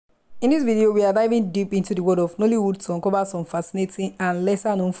In this video, we are diving deep into the world of Nollywood to uncover some fascinating and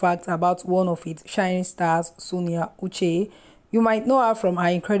lesser known facts about one of its shining stars, Sonia Uche. You might know her from her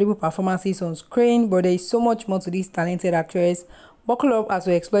incredible performances on screen, but there is so much more to this talented actress. Buckle up as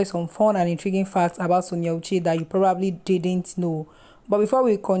we explore some fun and intriguing facts about Sonia Uche that you probably didn't know. But before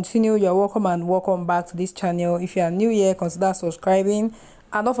we continue, you're welcome and welcome back to this channel. If you are new here, consider subscribing.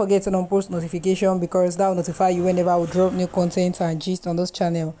 And don't forget to turn on post notification because that will notify you whenever we drop new content and gist on this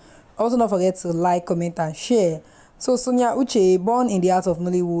channel. Also, don't forget to like, comment, and share. So, Sonia Uche, born in the heart of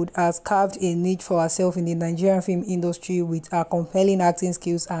Nollywood, has carved a niche for herself in the Nigerian film industry with her compelling acting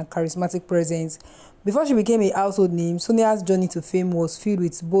skills and charismatic presence. Before she became a household name, Sonia's journey to fame was filled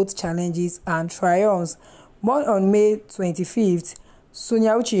with both challenges and triumphs. Born on May 25th,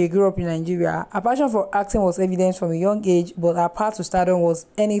 Sonia Uche grew up in Nigeria. Her passion for acting was evident from a young age, but her path to stardom was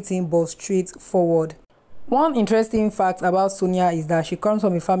anything but straightforward. One interesting fact about Sonia is that she comes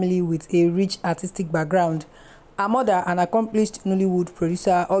from a family with a rich artistic background. Her mother, an accomplished Nollywood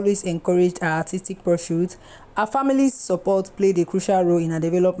producer, always encouraged her artistic pursuits. Her family's support played a crucial role in her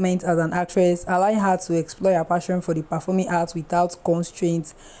development as an actress, allowing her to explore her passion for the performing arts without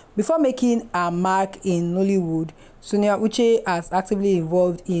constraints. Before making her mark in Nollywood, Sonia Uche has actively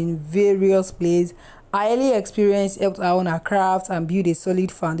involved in various plays. Her early experience helped her own her craft and build a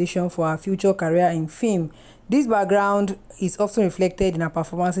solid foundation for her future career in film. This background is often reflected in her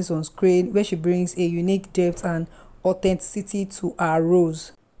performances on screen, where she brings a unique depth and authenticity to her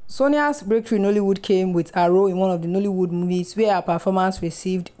roles. Sonia's breakthrough in Nollywood came with her role in one of the Nollywood movies where her performance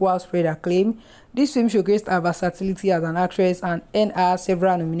received widespread acclaim. This film showcased her versatility as an actress and earned her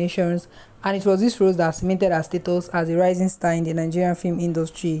several nominations, and it was this role that cemented her status as a rising star in the Nigerian film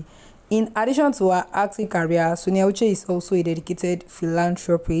industry. In addition to her acting career, Sonia Uche is also a dedicated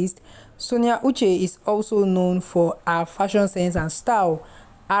philanthropist. Sonia Uche is also known for her fashion sense and style.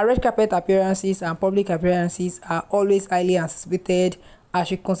 Her red carpet appearances and public appearances are always highly anticipated as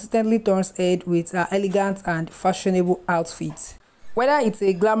she consistently turns head with her elegant and fashionable outfits. Whether it's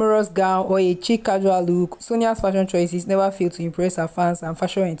a glamorous gown or a chic casual look, Sonia's fashion choices never fail to impress her fans and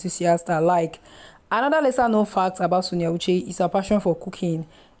fashion enthusiasts alike. Another lesser known fact about Sonia Uche is her passion for cooking.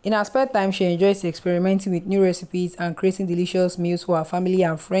 In her spare time, she enjoys experimenting with new recipes and creating delicious meals for her family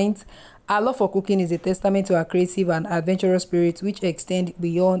and friends. Her love for cooking is a testament to her creative and adventurous spirit, which extend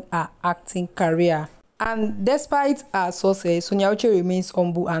beyond her acting career. And despite her success, Sonia Uche remains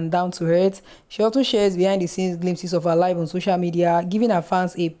humble and down to earth. She often shares behind-the-scenes glimpses of her life on social media, giving her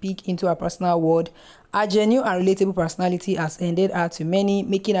fans a peek into her personal world. Her genuine and relatable personality has endeared her to many,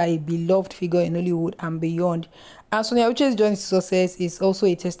 making her a beloved figure in Hollywood and beyond. And Sonia Uche's journey to success is also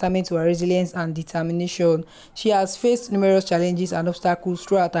a testament to her resilience and determination. She has faced numerous challenges and obstacles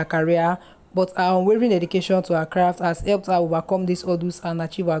throughout her career, but her unwavering dedication to her craft has helped her overcome these hurdles and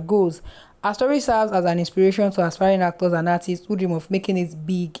achieve her goals. Her story serves as an inspiration to aspiring actors and artists who dream of making it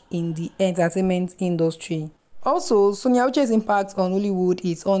big in the entertainment industry. Also, Sonia Uche's impact on Hollywood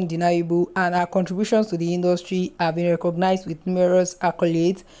is undeniable, and her contributions to the industry have been recognized with numerous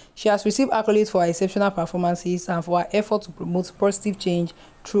accolades. She has received accolades for her exceptional performances and for her effort to promote positive change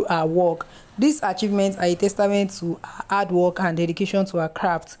through her work. These achievements are a testament to her hard work and dedication to her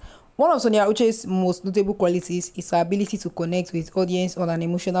craft. One of Sonia Uche's most notable qualities is her ability to connect with audience on an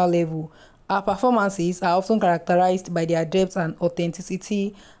emotional level. Her performances are often characterized by their depth and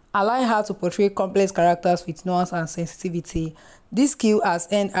authenticity, allowing her to portray complex characters with nuance and sensitivity. This skill has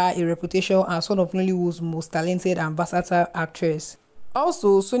earned her a reputation as one of Nollywood's most talented and versatile actresses.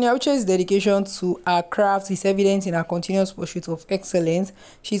 Also, Sonia Uche's dedication to her craft is evident in her continuous pursuit of excellence.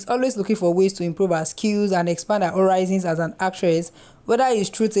 She's always looking for ways to improve her skills and expand her horizons as an actress. Whether it's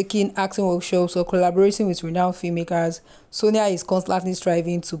through taking acting workshops or collaborating with renowned filmmakers, Sonia is constantly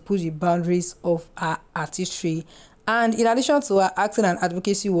striving to push the boundaries of her artistry. And in addition to her acting and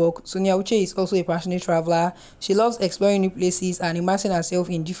advocacy work, Sonia Uche is also a passionate traveler. She loves exploring new places and immersing herself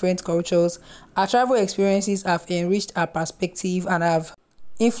in different cultures. Her travel experiences have enriched her perspective and have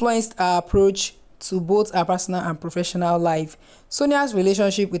influenced her approach to both her personal and professional life. Sonia's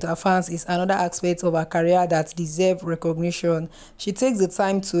relationship with her fans is another aspect of her career that deserves recognition. She takes the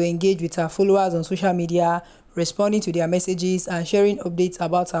time to engage with her followers on social media, responding to their messages and sharing updates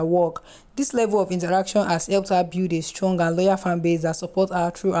about her work. This level of interaction has helped her build a strong and loyal fan base that supports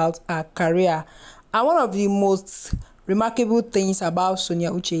her throughout her career. And one of the most remarkable things about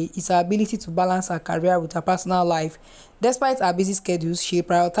Sonia Uche is her ability to balance her career with her personal life. Despite her busy schedules, she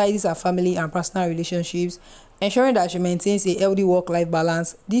prioritizes her family and personal relationships, ensuring that she maintains a healthy work-life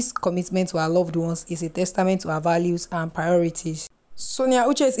balance. This commitment to her loved ones is a testament to her values and priorities. Sonia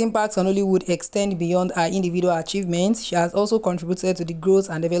Uche's impact on Hollywood extend beyond her individual achievements. She has also contributed to the growth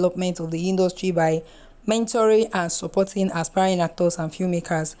and development of the industry by mentoring and supporting aspiring actors and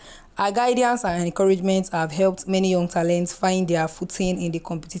filmmakers. Her guidance and encouragement have helped many young talents find their footing in the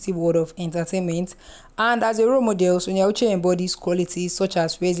competitive world of entertainment. And as a role model, Sonia Uche embodies qualities such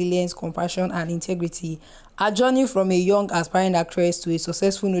as resilience, compassion, and integrity. Her journey from a young aspiring actress to a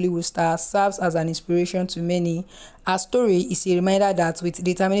successful Nollywood star serves as an inspiration to many. Her story is a reminder that with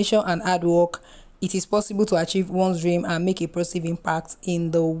determination and hard work, it is possible to achieve one's dream and make a positive impact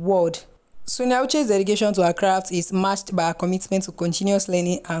in the world. Sonia Uche's dedication to her craft is matched by her commitment to continuous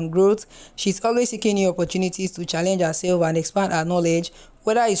learning and growth. She's always seeking new opportunities to challenge herself and expand her knowledge.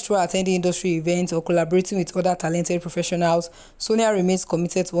 Whether it's through attending industry events or collaborating with other talented professionals, Sonia remains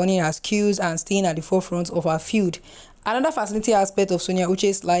committed to honing her skills and staying at the forefront of her field. Another fascinating aspect of Sonia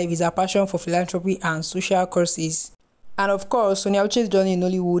Uche's life is her passion for philanthropy and social causes. And of course, Sonia Uche's journey in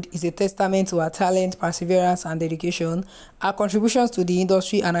Nollywood is a testament to her talent, perseverance, and dedication. Her contributions to the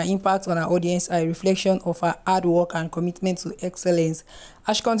industry and her impact on her audience are a reflection of her hard work and commitment to excellence.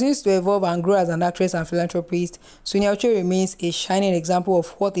 As she continues to evolve and grow as an actress and philanthropist, Sonia Uche remains a shining example of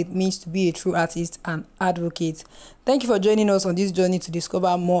what it means to be a true artist and advocate. Thank you for joining us on this journey to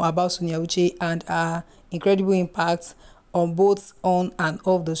discover more about Sonia Uche and her incredible impact on both on and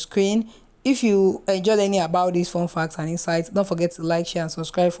off the screen. If you enjoyed any about these fun facts and insights, don't forget to like, share, and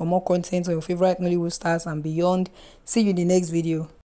subscribe for more content on your favorite Nollywood stars and beyond. See you in the next video.